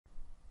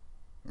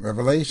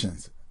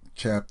Revelations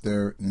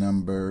chapter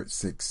number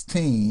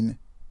 16,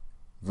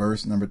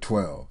 verse number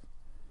 12.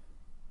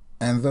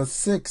 And the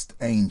sixth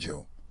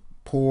angel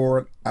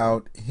poured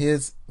out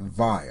his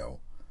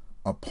vial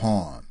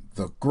upon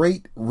the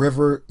great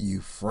river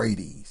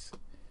Euphrates,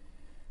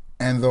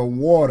 and the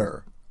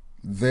water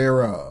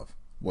thereof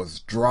was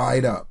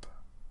dried up,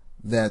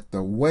 that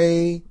the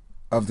way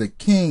of the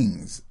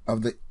kings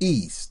of the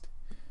east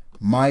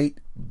might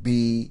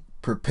be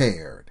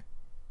prepared.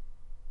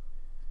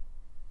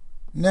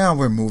 Now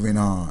we're moving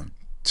on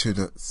to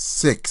the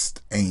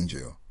sixth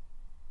angel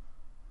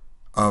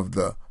of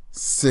the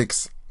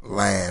six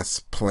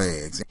last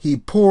plagues. He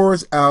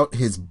pours out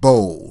his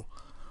bowl,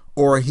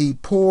 or he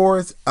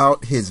pours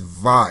out his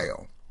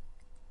vial.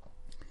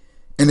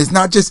 And it's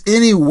not just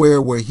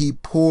anywhere where he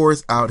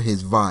pours out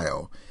his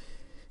vial.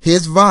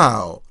 His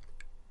vial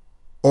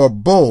or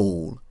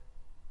bowl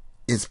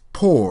is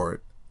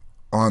poured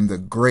on the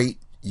great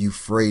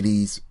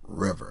Euphrates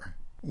River.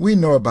 We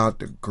know about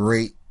the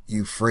great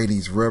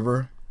Euphrates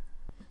River.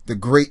 The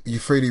great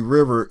Euphrates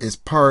River is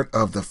part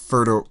of the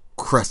Fertile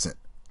Crescent.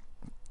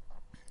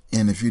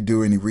 And if you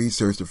do any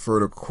research, the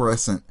Fertile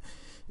Crescent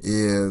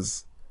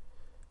is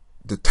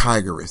the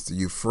Tigris, the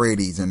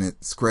Euphrates, and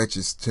it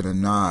stretches to the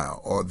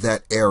Nile, or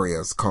that area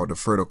is called the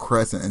Fertile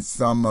Crescent. And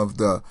some of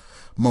the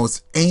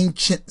most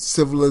ancient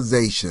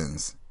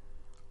civilizations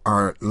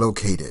are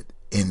located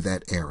in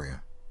that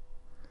area.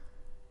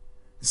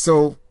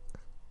 So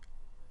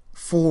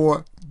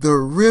for the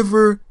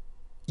river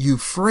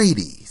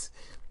Euphrates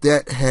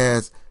that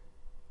has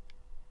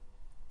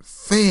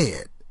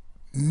fed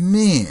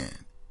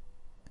men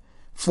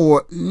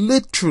for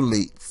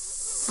literally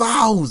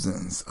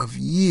thousands of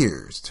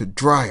years to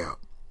dry up,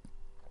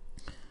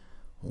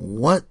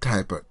 what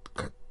type of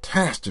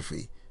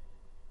catastrophe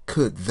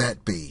could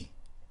that be?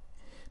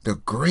 The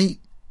great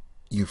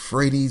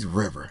Euphrates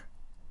River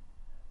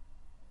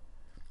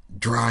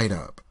dried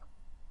up.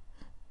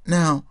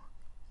 Now,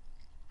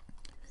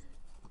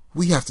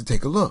 we have to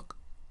take a look.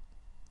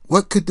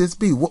 What could this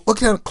be? What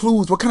kind of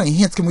clues, what kind of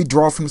hints can we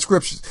draw from the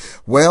scriptures?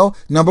 Well,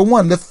 number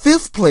one, the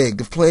fifth plague,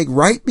 the plague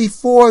right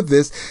before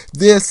this,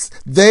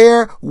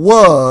 there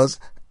was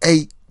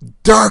a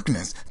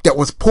darkness that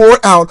was poured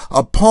out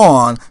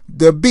upon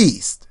the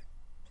beast.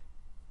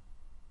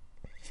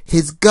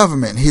 His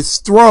government, his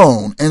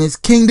throne, and his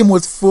kingdom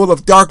was full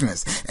of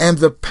darkness. And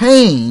the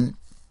pain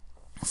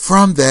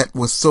from that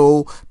was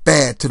so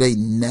bad till they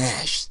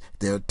gnashed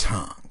their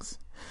tongues.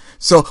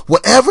 So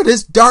whatever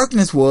this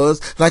darkness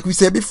was, like we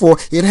said before,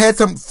 it had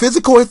some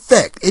physical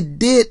effect. It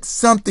did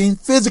something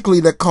physically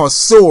that caused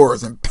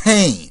sores and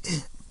pain.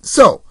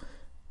 So,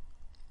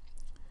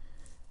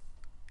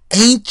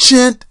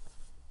 ancient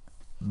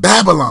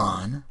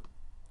Babylon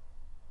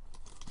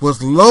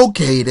was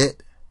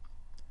located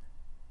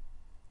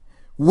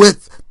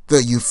with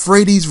the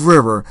Euphrates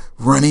River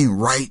running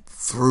right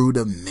through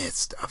the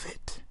midst of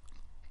it.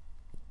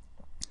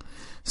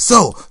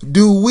 So,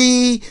 do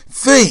we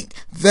think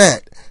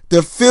that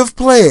the fifth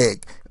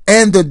plague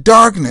and the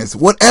darkness,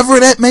 whatever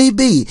that may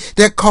be,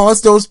 that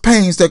caused those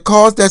pains, that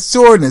caused that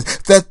soreness,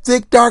 that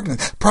thick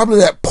darkness, probably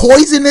that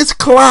poisonous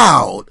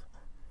cloud,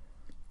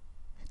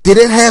 did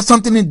it have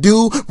something to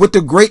do with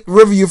the great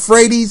river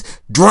Euphrates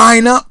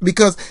drying up?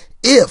 Because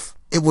if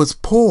it was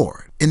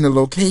poured in the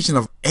location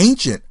of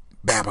ancient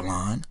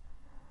Babylon,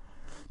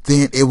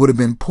 then it would have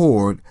been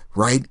poured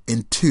right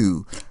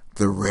into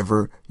the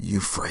river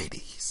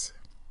Euphrates.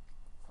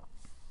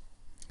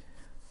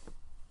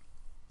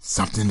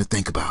 Something to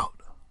think about.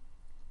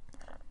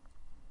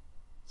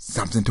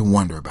 Something to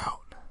wonder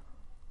about.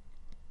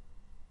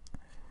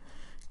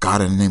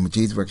 God, in the name of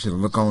Jesus, we actually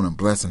look on and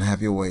bless and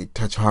have your way.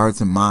 Touch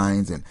hearts and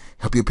minds and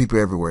help your people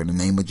everywhere in the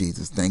name of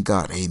Jesus. Thank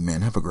God.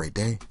 Amen. Have a great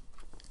day.